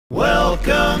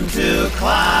Welcome to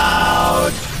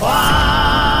Cloud Klein.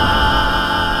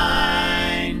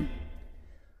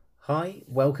 Hi,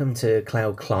 welcome to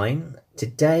Cloud Klein.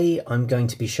 Today I'm going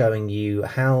to be showing you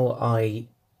how I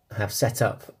have set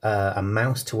up a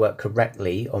mouse to work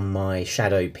correctly on my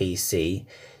Shadow PC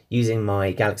using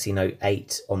my Galaxy Note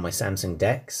 8 on my Samsung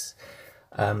Dex.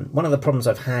 One of the problems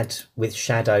I've had with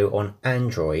Shadow on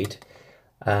Android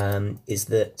is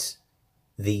that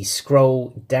the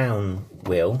scroll down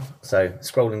wheel, so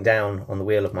scrolling down on the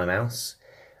wheel of my mouse,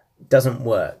 doesn't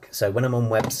work. So when I'm on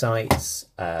websites,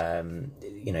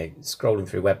 scrolling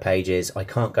through web pages, I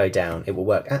can't go down. It will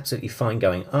work absolutely fine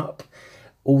going up.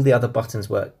 All the other buttons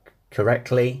work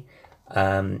correctly,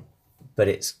 but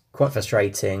it's quite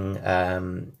frustrating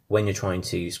when you're trying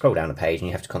to scroll down a page and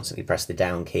you have to constantly press the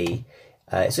down key.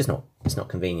 It's not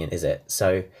convenient, is it?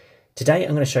 So today I'm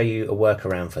going to show you a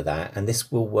workaround for that, and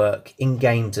this will work in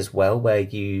games as well where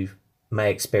you may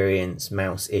experience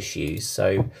mouse issues. So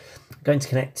I'm going to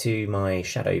connect to my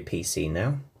Shadow PC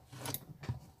now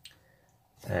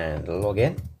and log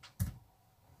in,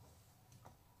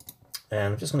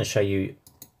 and I'm just going to show you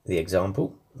the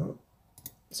example.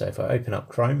 So if I open up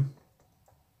Chrome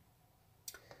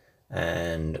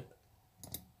and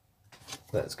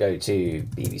let's go to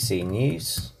BBC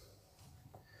News,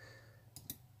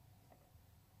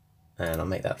 and I'll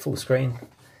make that full screen.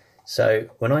 So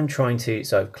when I'm trying to,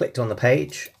 so I've clicked on the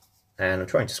page and I'm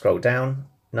trying to scroll down,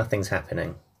 nothing's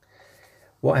happening.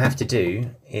 What I have to do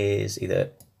is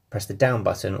either press the down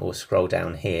button or scroll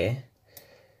down here.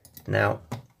 Now,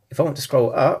 if I want to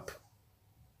scroll up,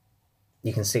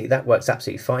 you can see that works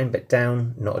absolutely fine, but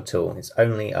down, not at all. It's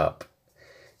only up.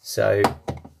 So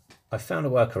I found a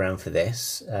workaround for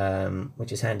this,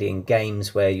 which is handy in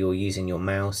games where you're using your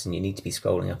mouse and you need to be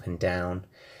scrolling up and down.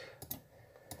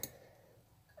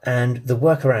 And the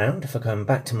workaround, if I come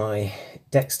back to my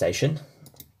Dex Station,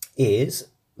 is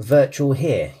Virtual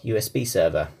Here USB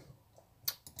server.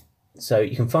 So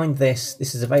you can find this.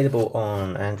 This is available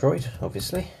on Android,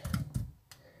 obviously.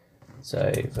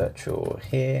 So Virtual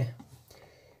Here.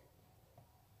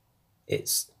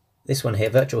 It's this one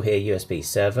here, Virtual Here USB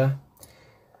server.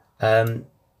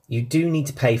 You do need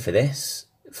to pay for this,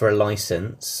 for a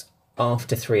license,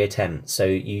 after 3 attempts. So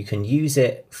you can use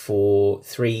it for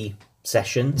 3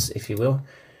 sessions, if you will,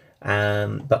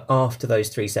 but after those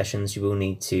 3 sessions you will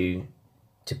need to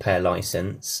pay a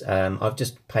license. I've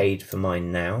just paid for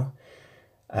mine now.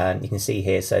 You can see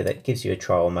here, so that gives you a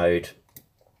trial mode,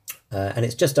 and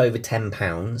it's just over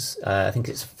 £10. I think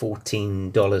it's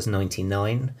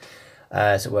 $14.99,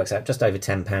 so it works out just over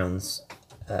 £10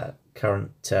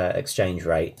 current exchange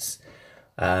rates,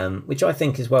 which I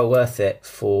think is well worth it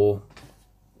for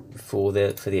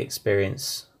the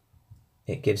experience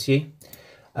it gives you.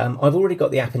 I've already got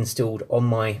the app installed on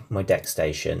my Dex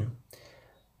Station.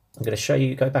 I'm going to show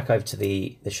you, go back over to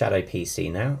the Shadow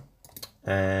PC now,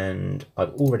 and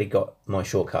I've already got my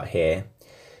shortcut here.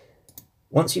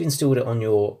 Once you've installed it on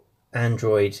your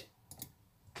Android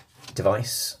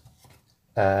device,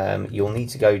 you'll need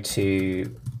to go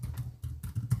to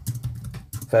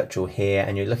Virtual Here,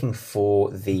 and you're looking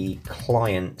for the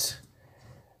client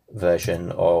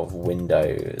version of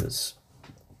Windows.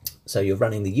 So you're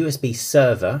running the USB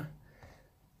server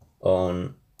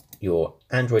on your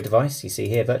Android device. You see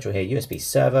here, Virtual Here USB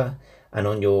server, and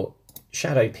on your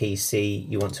Shadow PC,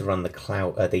 you want to run the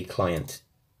client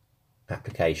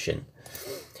application,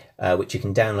 which you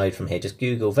can download from here. Just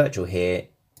Google Virtual Here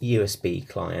USB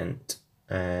client,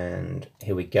 and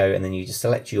here we go. And then you just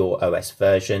select your OS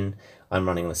version. I'm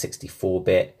running on a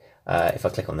 64-bit. If I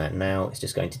click on that now, it's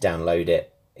just going to download it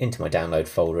into my download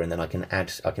folder, and then I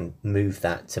can move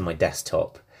that to my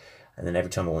desktop, and then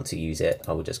every time I want to use it,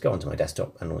 I will just go onto my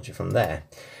desktop and launch it from there.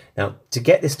 Now, to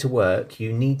get this to work,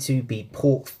 you need to be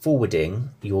port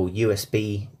forwarding your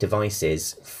USB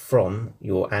devices from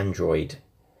your Android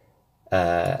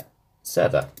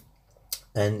server,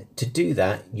 and to do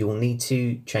that you'll need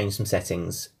to change some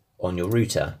settings on your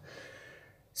router.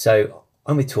 So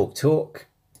I'm with TalkTalk,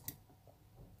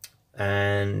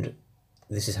 and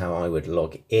this is how I would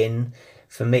log in.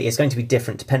 For me, it's going to be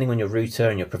different depending on your router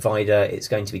and your provider. It's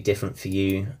going to be different for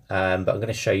you, but I'm going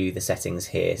to show you the settings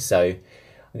here. So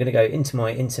I'm going to go into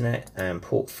my internet and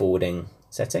port forwarding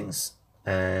settings,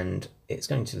 and it's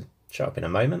going to show up in a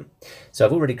moment. So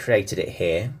I've already created it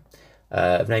here.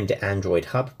 I've named it Android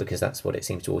Hub because that's what it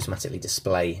seems to automatically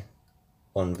display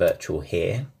on Virtual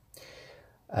Here.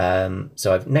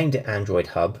 So I've named it Android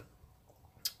Hub.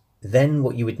 Then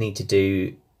what you would need to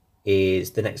do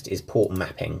is the next is port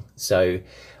mapping. So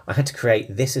I had to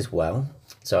create this as well.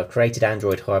 So I've created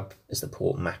Android Hub as the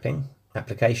port mapping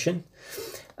application.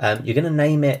 You're going to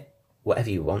name it whatever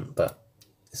you want, but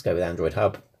let's go with Android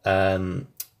Hub.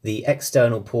 The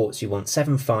external ports you want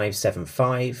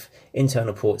 7575,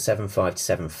 internal port 75 to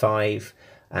 75,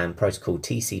 and protocol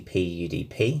TCP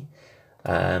UDP.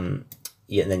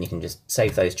 Yeah, and then you can just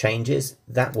save those changes.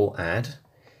 That will add,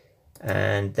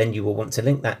 and then you will want to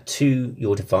link that to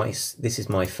your device. This is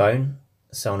my phone,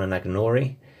 Sana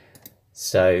Naganori.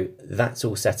 So that's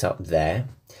all set up there.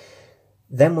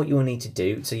 Then what you will need to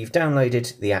do, so you've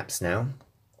downloaded the apps now.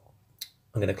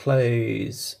 I'm going to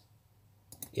close,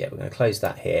 yeah, we're going to close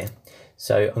that here.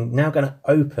 So I'm now going to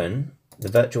open the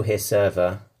Virtual Here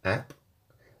Server app,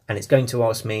 and it's going to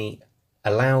ask me,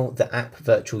 allow the app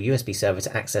virtual USB server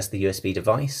to access the USB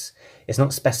device. It's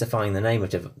not specifying the name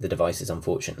of the devices,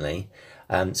 unfortunately.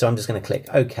 So I'm just going to click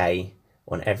OK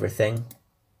on everything.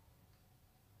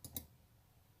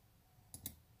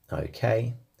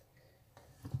 OK.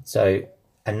 So,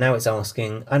 and now it's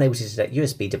asking, unable to detect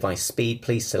USB device speed,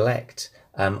 please select.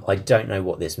 I don't know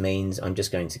what this means. I'm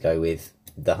just going to go with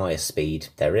the highest speed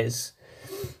there is.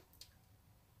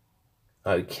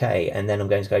 Okay, and then I'm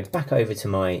going to go back over to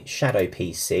my Shadow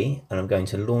PC, and I'm going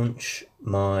to launch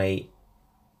my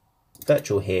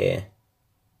Virtual Here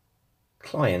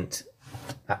client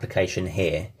application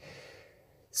here.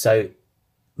 So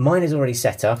mine is already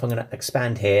set up. I'm going to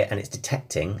expand here, and it's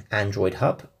detecting Android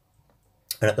Hub.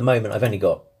 And at the moment, I've only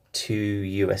got 2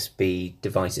 USB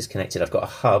devices connected. I've got a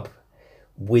hub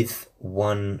with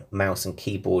one mouse and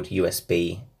keyboard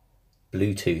USB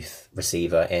Bluetooth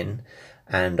receiver in,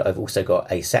 and I've also got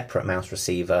a separate mouse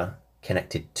receiver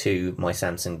connected to my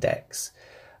Samsung Dex.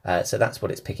 So that's what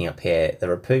it's picking up here. The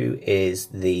Rapu is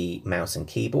the mouse and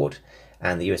keyboard,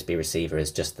 and the USB receiver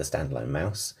is just the standalone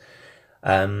mouse.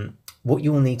 What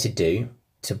you will need to do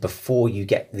before you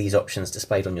get these options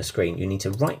displayed on your screen, you need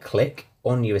to right click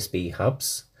on USB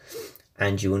hubs,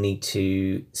 and you will need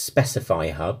to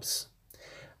specify hubs.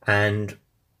 And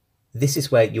this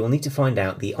is where you'll need to find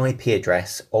out the IP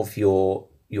address of your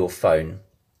phone.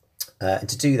 And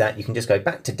to do that, you can just go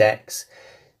back to Dex,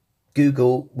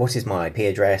 Google what is my IP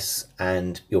address,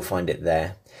 and you'll find it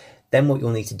there. Then what you'll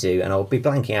need to do, and I'll be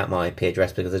blanking out my IP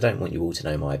address because I don't want you all to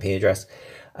know my IP address.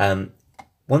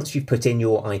 Once you've put in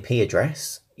your IP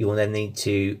address, you will then need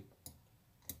to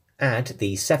add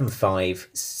the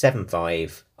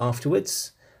 7575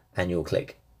 afterwards, and you'll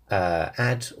click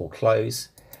add or close.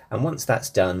 And once that's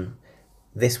done,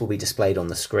 this will be displayed on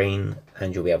the screen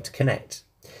and you'll be able to connect.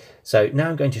 So now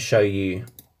I'm going to show you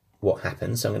what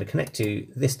happens. So I'm going to connect to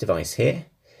this device here.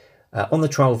 On the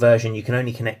trial version, you can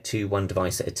only connect to one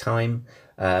device at a time.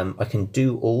 I can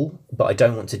do all, but I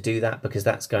don't want to do that because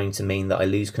that's going to mean that I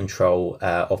lose control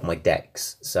of my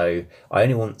Dex. So I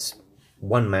only want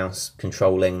one mouse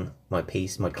controlling my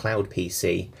cloud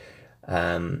PC,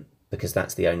 because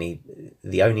that's the only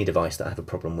device that I have a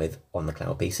problem with on the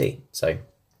cloud PC. So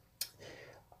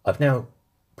I've now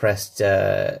pressed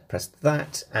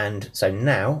that, and so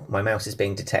now my mouse is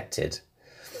being detected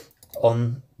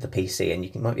on the PC, and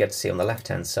you might be able to see on the left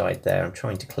hand side there, I'm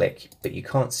trying to click, but you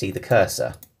can't see the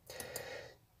cursor.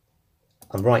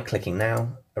 I'm right clicking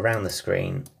now around the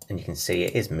screen, and you can see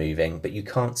it is moving, but you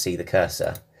can't see the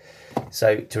cursor.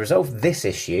 So to resolve this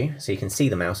issue, so you can see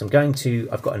the mouse, I've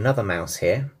got another mouse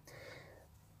here,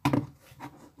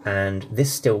 and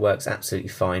this still works absolutely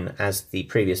fine as the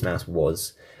previous mouse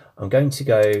was. I'm going to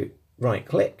go right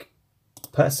click,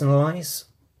 personalize,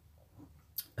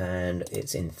 and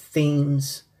it's in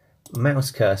themes,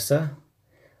 mouse cursor.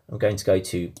 I'm going to go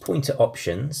to pointer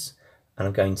options, and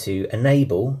I'm going to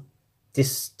enable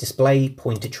display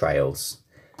pointer trails.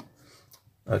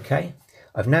 Okay,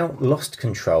 I've now lost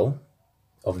control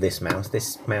of this mouse.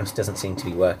 This mouse doesn't seem to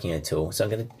be working at all. So I'm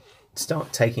going to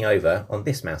start taking over on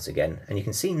this mouse again, and you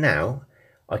can see now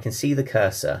I can see the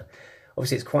cursor.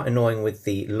 Obviously it's quite annoying with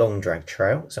the long drag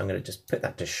trail, so I'm going to just put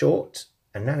that to short,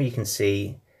 and now you can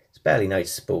see it's barely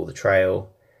noticeable, the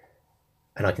trail,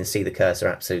 and I can see the cursor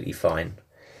absolutely fine.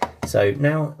 So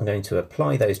now I'm going to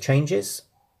apply those changes,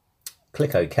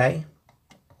 click OK,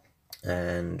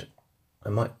 and I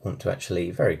might want to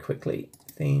actually very quickly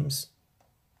themes.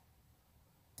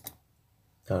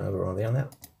 Oh no, we're already on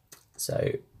that.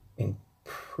 So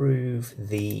improve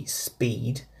the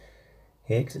speed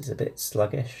here because it's a bit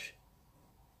sluggish.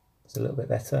 It's a little bit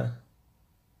better.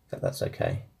 But that's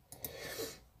okay.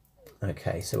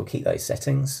 Okay, so we'll keep those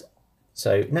settings.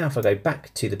 So now if I go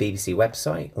back to the BBC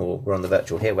website, or we're on the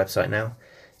Virtual Here website now,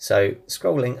 so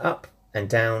scrolling up and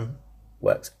down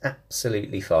works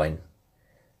absolutely fine.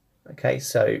 Okay,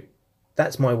 so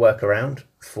that's my workaround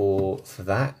for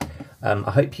that.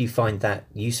 I hope you find that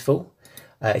useful.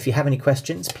 If you have any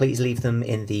questions, please leave them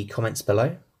in the comments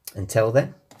below. Until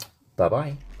then,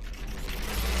 Bye-bye.